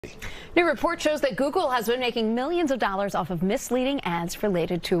New report shows that Google has been making millions of dollars off of misleading ads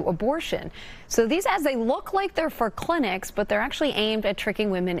related to abortion. So these ads, they look like they're for clinics, but they're actually aimed at tricking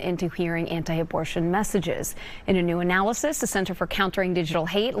women into hearing anti-abortion messages. In a new analysis, the Center for Countering Digital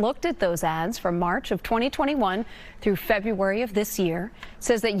Hate looked at those ads from March of 2021 through February of this year. It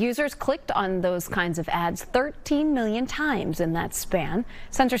says that users clicked on those kinds of ads 13 million times in that span.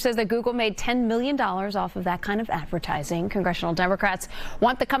 Center says that Google made $10 million off of that kind of advertising. Congressional Democrats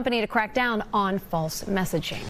want the company to crack down on false messaging.